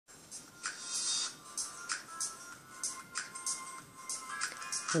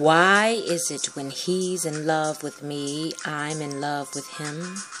Why is it when he's in love with me, I'm in love with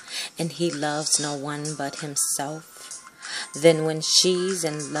him, and he loves no one but himself? Then when she's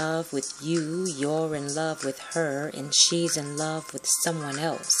in love with you, you're in love with her, and she's in love with someone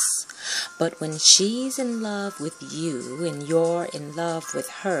else. But when she's in love with you and you're in love with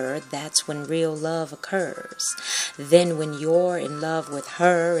her, that's when real love occurs. Then when you're in love with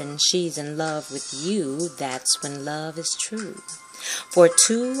her and she's in love with you, that's when love is true. For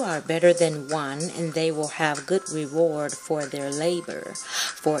two are better than one, and they will have good reward for their labor.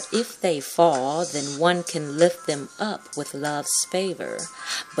 For if they fall, then one can lift them up with love's favor.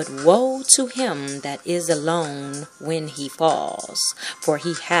 But woe to him that is alone when he falls, for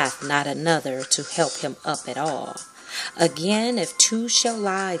he hath not another to help him up at all. Again, if two shall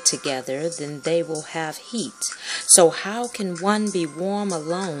lie together, then they will have heat. So how can one be warm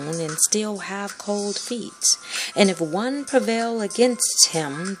alone and still have cold feet? And if one prevail against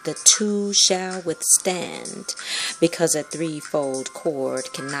him, the two shall withstand, because a threefold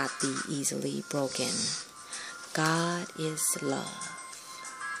cord cannot be easily broken. God is love.